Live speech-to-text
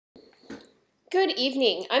Good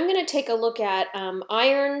evening. I'm going to take a look at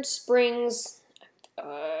Iron Springs.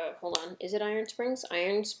 Hold on. Is it Iron Springs?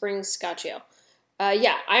 Iron Springs Scotch Ale.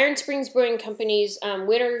 Yeah, Iron Springs Brewing Company's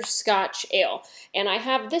Winterscotch Ale. And I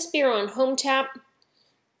have this beer on home tap.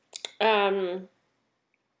 And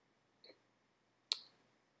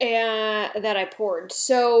that I poured.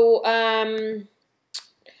 So,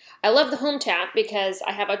 I love the home tap because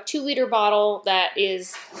I have a 2-liter bottle that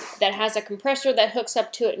has a compressor that hooks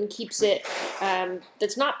up to it and keeps it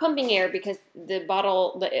that's not pumping air because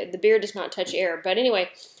the beer does not touch air. But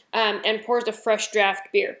anyway, and pours a fresh draft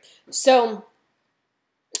beer. So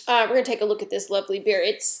we're gonna take a look at this lovely beer.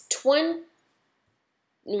 It's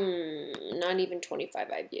not even 25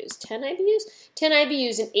 IBUs, 10 IBUs, 10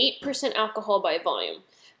 IBUs, and 8% alcohol by volume.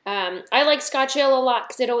 I like Scotch ale a lot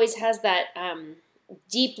because it always has that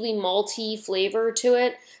deeply malty flavor to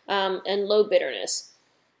it, and low bitterness,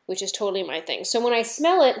 which is totally my thing. So when I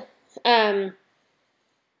smell it,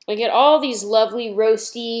 I get all these lovely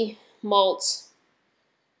roasty malts.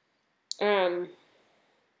 It's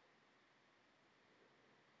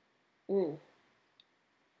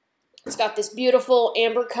got this beautiful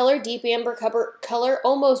amber color, deep amber color,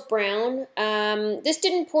 almost brown. This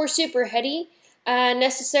didn't pour super heady.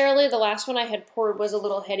 Necessarily, the last one I had poured was a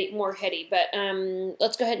little more heady, but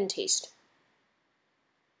let's go ahead and taste.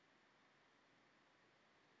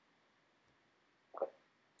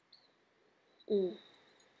 It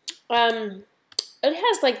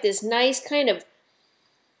has like this nice kind of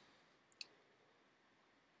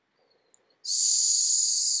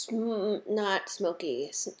not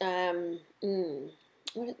smoky,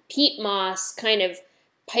 peat moss kind of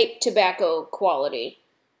pipe tobacco quality.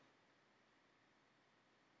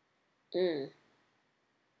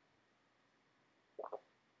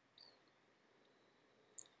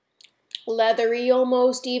 Leathery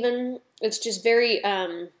almost even. It's just very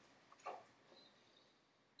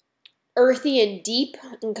earthy and deep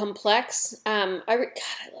and complex. God, I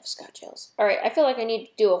love Scotch ales. All right, I feel like I need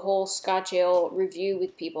to do a whole Scotch ale review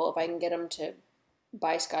with people if I can get them to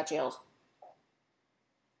buy Scotch ales.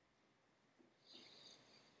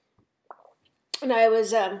 And I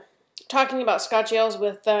was talking about Scotch ales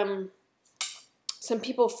with some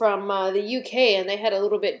people from the UK, and they had a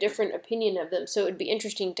little bit different opinion of them. So it would be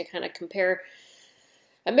interesting to kind of compare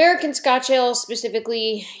American Scotch ales,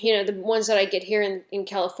 specifically, you know, the ones that I get here in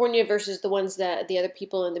California versus the ones that the other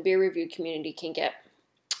people in the beer review community can get,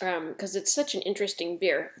 because it's such an interesting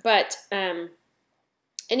beer. But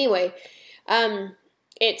anyway,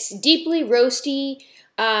 it's deeply roasty,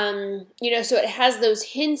 you know, so it has those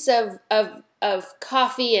hints of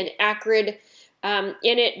coffee and acrid in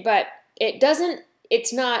it, but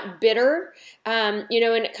it's not bitter, you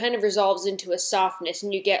know, and it kind of resolves into a softness,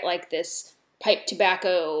 and you get like this pipe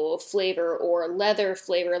tobacco flavor or leather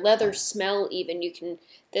flavor, leather smell even.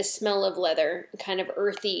 The smell of leather, kind of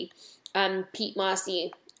earthy, peat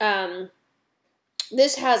mossy.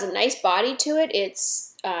 This has a nice body to it.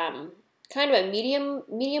 It's kind of a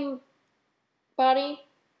medium body.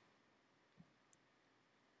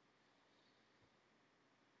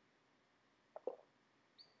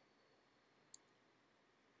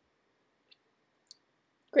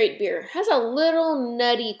 Great beer. Has a little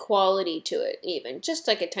nutty quality to it, even, just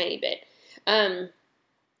like a tiny bit.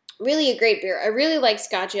 Really a great beer. I really like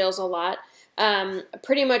Scotch ales a lot.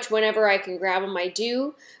 Pretty much whenever I can grab them, I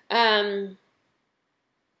do. And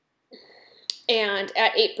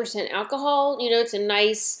at 8% alcohol, you know, it's a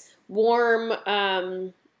nice, warm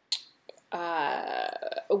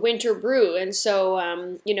winter brew. And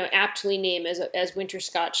so, you know, aptly named as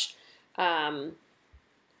Winterscotch.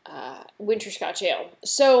 Winterscotch ale.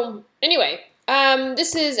 So anyway,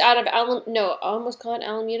 this is out of I almost call it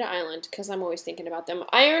Alameda Island because I'm always thinking about them.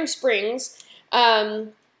 Iron Springs,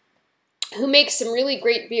 who makes some really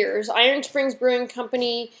great beers. Iron Springs Brewing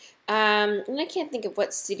Company, and I can't think of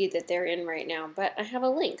what city that they're in right now, but I have a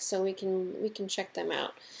link so we can check them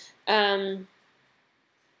out.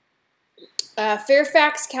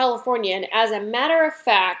 Fairfax, California, and as a matter of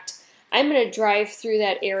fact, I'm going to drive through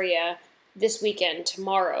that area this weekend,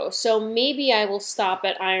 tomorrow. So maybe I will stop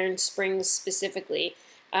at Iron Springs specifically,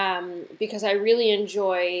 because I really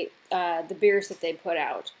enjoy the beers that they put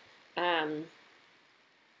out.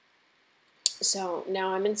 So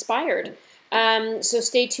now I'm inspired. So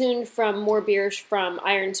stay tuned for more beers from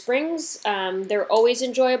Iron Springs. They're always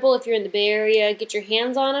enjoyable. If you're in the Bay Area, get your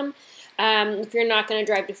hands on them. If you're not going to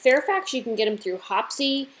drive to Fairfax, you can get them through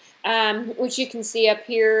Hopsy, which you can see up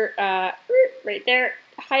here, right there.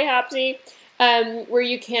 Hi, Hopsy, where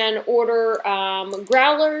you can order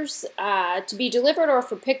growlers to be delivered or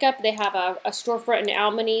for pickup. They have a storefront in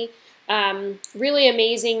Albany Really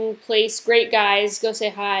amazing place, great guys. Go say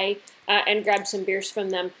hi and grab some beers from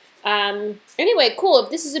them. Anyway, cool. If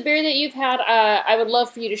this is a beer that you've had, I would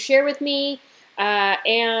love for you to share with me.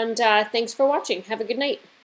 And thanks for watching. Have a good night.